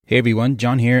Hey everyone,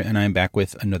 John here, and I'm back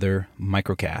with another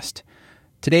microcast.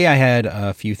 Today I had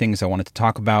a few things I wanted to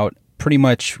talk about, pretty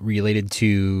much related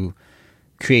to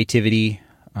creativity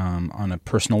on a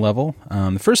personal level.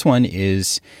 The first one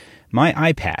is my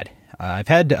iPad. I've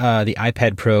had the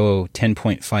iPad Pro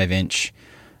 10.5 inch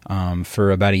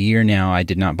for about a year now. I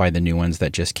did not buy the new ones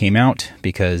that just came out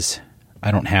because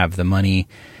I don't have the money,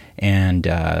 and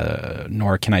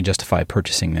nor can I justify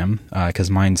purchasing them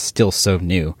because mine's still so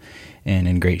new and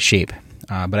in great shape.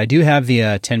 But I do have the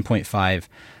 10.5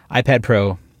 iPad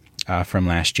Pro from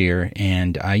last year,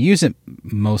 and I use it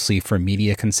mostly for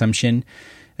media consumption.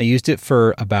 I used it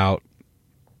for about,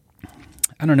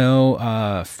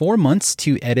 4 months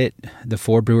to edit the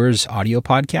Four Brewers audio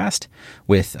podcast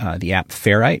with the app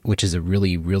Ferrite, which is a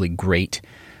really, really great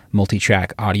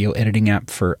multi-track audio editing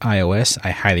app for iOS. I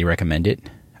highly recommend it.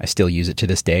 I still use it to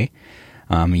this day.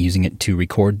 I'm using it to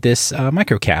record this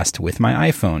microcast with my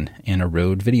iPhone and a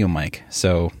Rode video mic.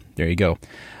 So there you go.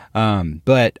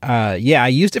 I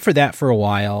used it for that for a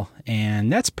while,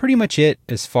 and that's pretty much it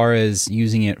as far as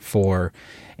using it for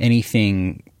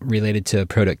anything related to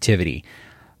productivity.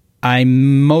 I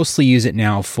mostly use it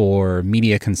now for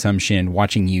media consumption,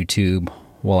 watching YouTube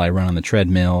while I run on the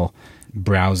treadmill,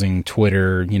 browsing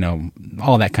Twitter,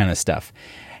 all that kind of stuff.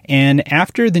 And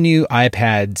after the new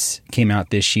iPads came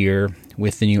out this year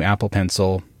with the new Apple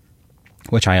Pencil,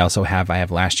 which I also have, I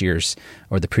have last year's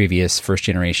or the previous first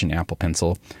generation Apple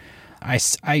Pencil, I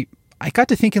got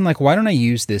to thinking, why don't I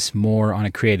use this more on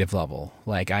a creative level?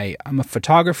 I'm a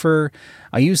photographer.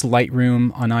 I use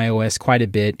Lightroom on iOS quite a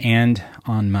bit and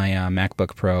on my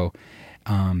MacBook Pro.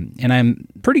 And I'm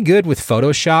pretty good with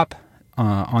Photoshop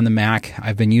on the Mac.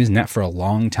 I've been using that for a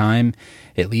long time,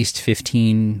 at least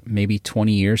 15, maybe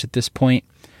 20 years at this point,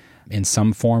 in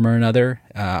some form or another.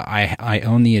 I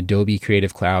own the Adobe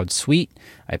Creative Cloud suite.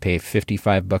 I pay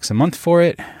 $55 a month for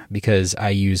it because I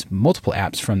use multiple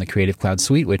apps from the Creative Cloud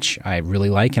suite, which I really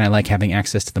like, and I like having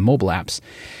access to the mobile apps.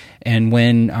 And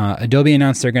when Adobe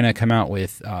announced they're going to come out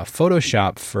with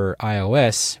Photoshop for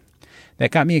iOS,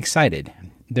 that got me excited.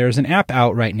 There's an app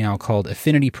out right now called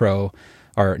Affinity Photo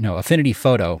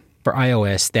for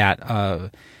iOS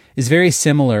that is very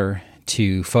similar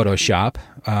to Photoshop.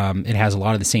 It has a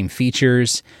lot of the same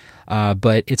features,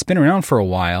 but it's been around for a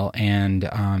while, and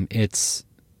it's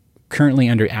currently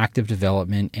under active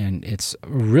development, and it's a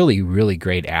really, really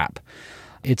great app.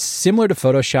 It's similar to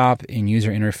Photoshop in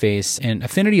user interface, and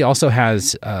Affinity also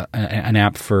has an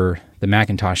app for the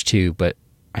Macintosh too, but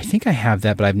I think I have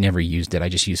that, but I've never used it. I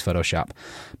just use Photoshop.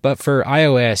 But for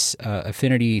iOS,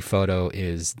 Affinity Photo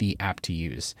is the app to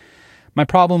use. My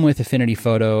problem with Affinity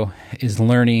Photo is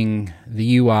learning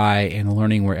the UI and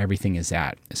learning where everything is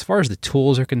at. As far as the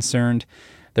tools are concerned,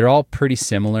 they're all pretty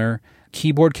similar.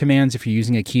 Keyboard commands, if you're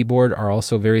using a keyboard, are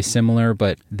also very similar,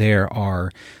 but there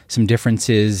are some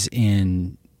differences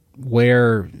in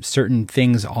where certain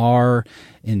things are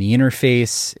in the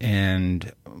interface,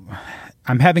 and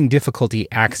I'm having difficulty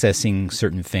accessing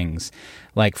certain things.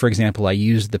 Like, for example, I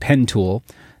used the pen tool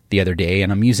the other day,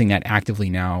 and I'm using that actively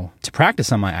now to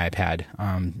practice on my iPad.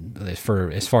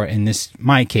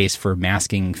 My case, for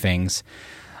masking things.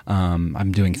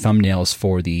 I'm doing thumbnails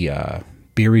for the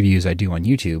beer reviews I do on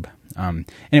YouTube, and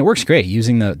it works great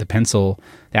using the pencil,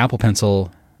 the Apple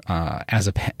Pencil, as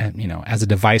a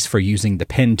device for using the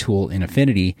pen tool in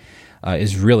Affinity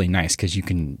is really nice because you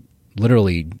can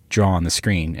literally draw on the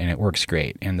screen, and it works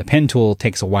great. And the pen tool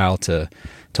takes a while to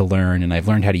learn, and I've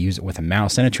learned how to use it with a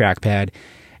mouse and a trackpad.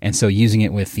 And so using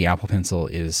it with the Apple Pencil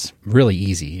is really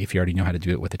easy if you already know how to do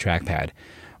it with a trackpad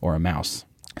or a mouse.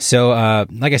 So,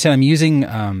 like I said, I'm using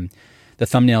the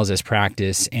thumbnails as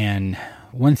practice. And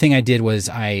one thing I did was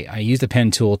I used the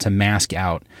pen tool to mask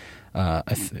out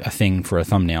a thing for a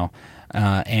thumbnail.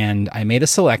 And I made a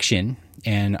selection,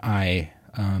 and I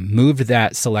moved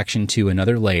that selection to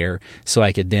another layer so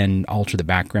I could then alter the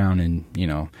background and,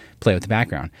 play with the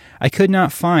background. I could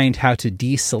not find how to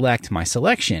deselect my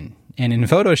selection. And in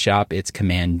Photoshop, it's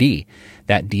Command D.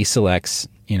 That deselects,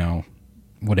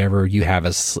 whatever you have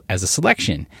as a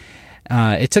selection.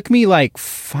 It took me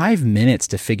 5 minutes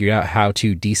to figure out how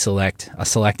to deselect a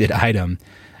selected item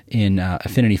in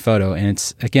Affinity Photo. And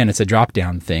it's a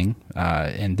drop-down thing.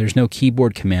 And there's no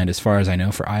keyboard command, as far as I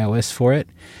know, for iOS for it.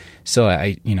 So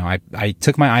I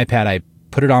took my iPad, I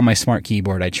put it on my smart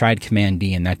keyboard. I tried Command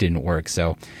D, and that didn't work.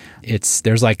 So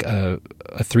there's a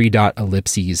 3-dot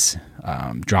ellipses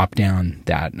drop down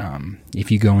that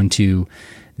if you go into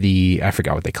I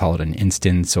forgot what they call it, an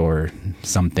instance or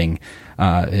something.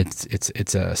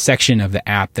 It's a section of the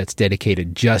app that's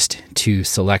dedicated just to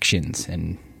selections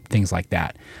and things like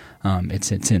that.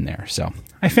 It's in there. So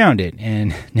I found it,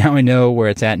 and now I know where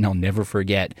it's at, and I'll never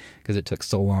forget because it took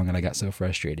so long and I got so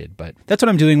frustrated. But that's what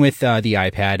I'm doing with the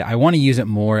iPad. I want to use it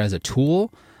more as a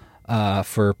tool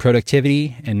for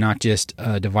productivity and not just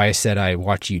a device that I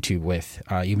watch YouTube with,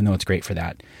 even though it's great for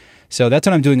that. So that's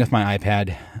what I'm doing with my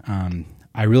iPad.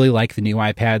 I really like the new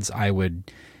iPads. I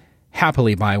would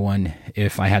happily buy one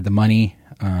if I had the money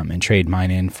and trade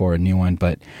mine in for a new one,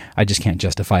 but I just can't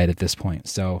justify it at this point.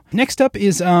 So next up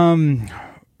is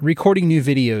recording new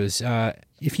videos.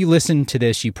 If you listen to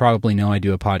this, you probably know I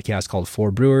do a podcast called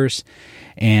Four Brewers,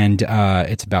 and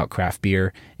it's about craft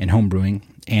beer and home brewing.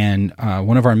 And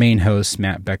one of our main hosts,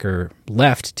 Matt Becker,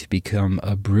 left to become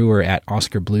a brewer at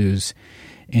Oscar Blues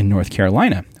in North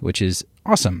Carolina, which is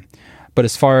awesome. But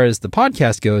as far as the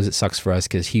podcast goes, it sucks for us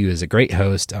because he was a great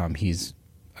host. He's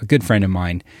a good friend of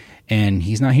mine, and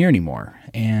he's not here anymore.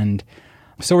 And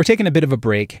so we're taking a bit of a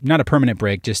break, not a permanent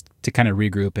break, just to kind of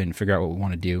regroup and figure out what we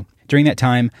want to do. During that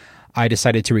time, I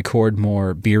decided to record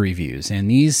more beer reviews. And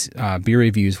these beer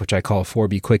reviews, which I call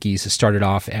 4B Quickies, started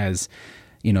off as,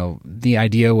 the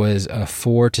idea was a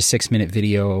 4 to 6 minute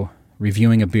video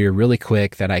reviewing a beer really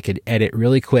quick that I could edit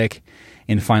really quick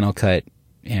in Final Cut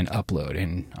and upload.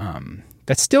 And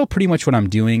that's still pretty much what I'm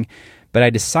doing. But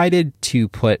I decided to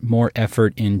put more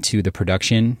effort into the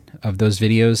production of those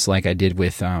videos like I did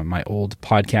with my old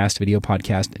video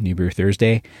podcast, New Beer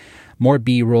Thursday. More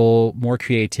B-roll, more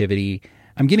creativity.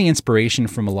 I'm getting inspiration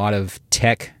from a lot of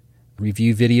tech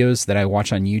review videos that I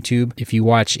watch on YouTube. If you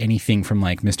watch anything from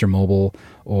like Mr. Mobile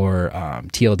or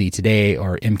TLD Today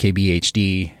or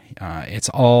MKBHD, it's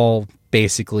all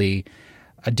basically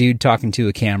a dude talking to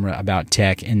a camera about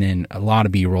tech and then a lot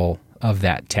of B-roll of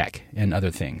that tech and other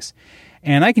things.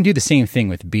 And I can do the same thing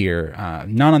with beer,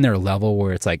 not on their level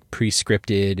where it's like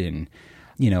pre-scripted and,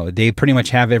 they pretty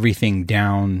much have everything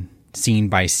down scene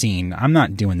by scene. I'm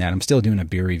not doing that. I'm still doing a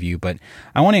beer review, but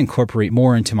I want to incorporate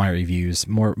more into my reviews,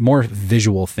 more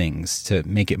visual things to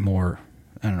make it more,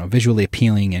 visually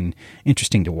appealing and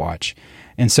interesting to watch.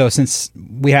 And so since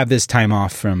we have this time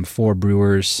off from Four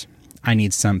Brewers, I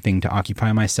need something to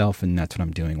occupy myself, and that's what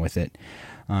I'm doing with it.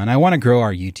 And I want to grow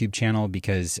our YouTube channel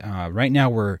because right now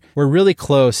we're really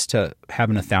close to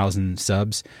having 1,000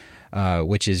 subs,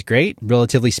 which is great.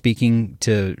 Relatively speaking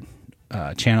to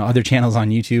other channels on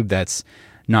YouTube, that's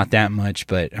not that much.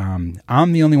 But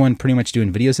I'm the only one pretty much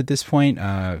doing videos at this point.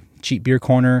 Cheap Beer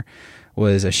Corner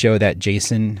was a show that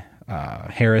Jason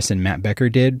Harris and Matt Becker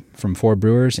did from Four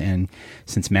Brewers, and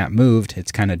since Matt moved,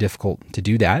 it's kind of difficult to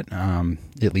do that,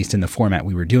 at least in the format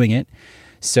we were doing it.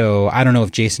 So I don't know if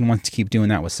Jason wants to keep doing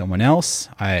that with someone else.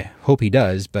 I hope he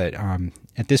does, but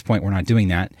at this point, we're not doing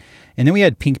that. And then we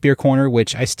had Pink Beer Corner,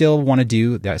 which I still want to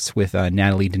do. That's with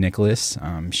Natalie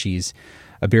DeNicholas. She's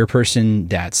a beer person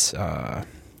that's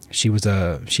she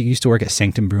used to work at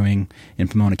Sanctum Brewing in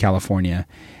Pomona, California,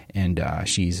 and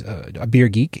she's a beer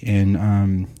geek.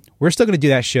 And we're still going to do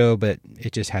that show, but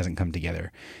it just hasn't come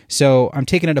together. So I'm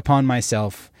taking it upon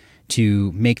myself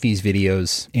to make these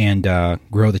videos and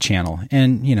grow the channel.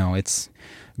 And, it's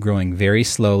growing very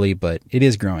slowly, but it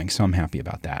is growing, so I'm happy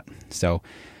about that. So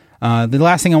the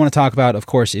last thing I want to talk about, of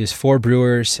course, is Four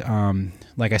Brewers.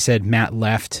 Like I said, Matt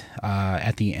left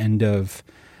at the end of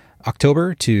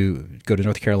October to go to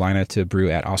North Carolina to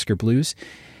brew at Oscar Blues.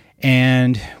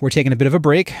 And we're taking a bit of a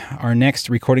break. Our next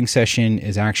recording session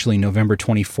is actually November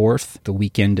 24th, the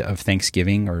weekend of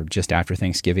Thanksgiving, or just after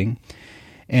Thanksgiving.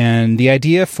 And the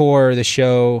idea for the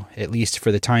show, at least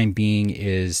for the time being,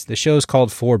 is the show's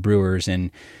called Four Brewers, and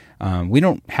we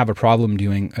don't have a problem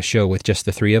doing a show with just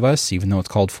the three of us, even though it's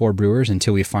called Four Brewers,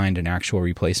 until we find an actual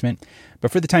replacement.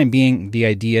 But for the time being, the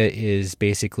idea is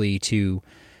basically to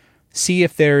see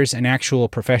if there's an actual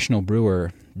professional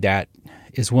brewer that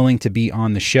is willing to be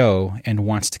on the show and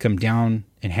wants to come down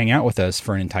and hang out with us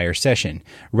for an entire session,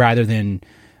 rather than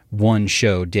one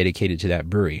show dedicated to that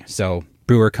brewery. So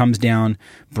brewer comes down,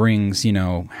 brings,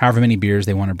 however many beers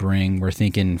they want to bring. We're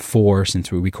thinking 4,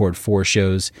 since we record 4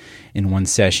 shows in one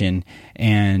session.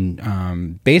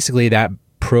 And basically that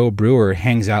pro brewer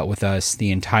hangs out with us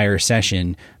the entire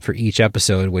session for each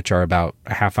episode, which are about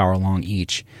a half hour long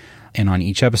each. And on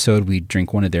each episode, we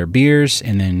drink one of their beers,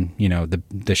 and then,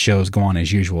 the shows go on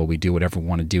as usual. We do whatever we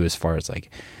want to do as far as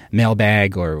like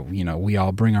mailbag, or, we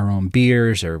all bring our own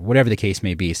beers, or whatever the case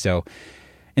may be. So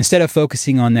instead of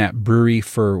focusing on that brewery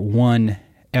for one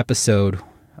episode,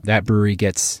 that brewery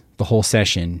gets the whole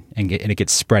session, and it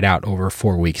gets spread out over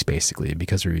 4 weeks, basically,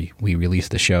 because we release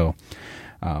the show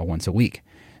once a week.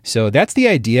 So that's the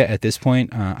idea at this point.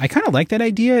 I kind of like that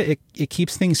idea. It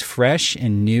keeps things fresh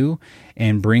and new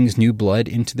and brings new blood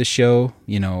into the show,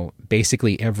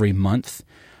 basically every month.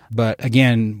 But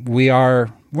again, we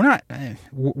are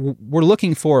we're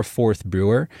looking for a fourth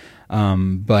brewer,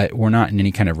 but we're not in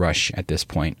any kind of rush at this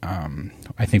point.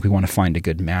 I think we want to find a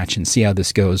good match and see how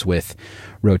this goes with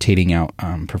rotating out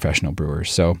professional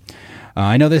brewers. So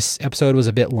I know this episode was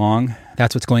a bit long.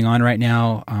 That's what's going on right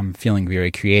now. I'm feeling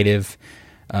very creative.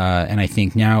 And I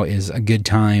think now is a good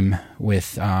time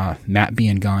with Matt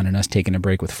being gone and us taking a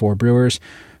break with 4 Brewers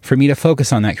for me to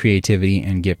focus on that creativity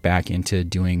and get back into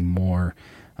doing more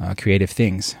creative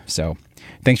things. So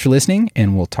thanks for listening,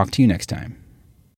 and we'll talk to you next time.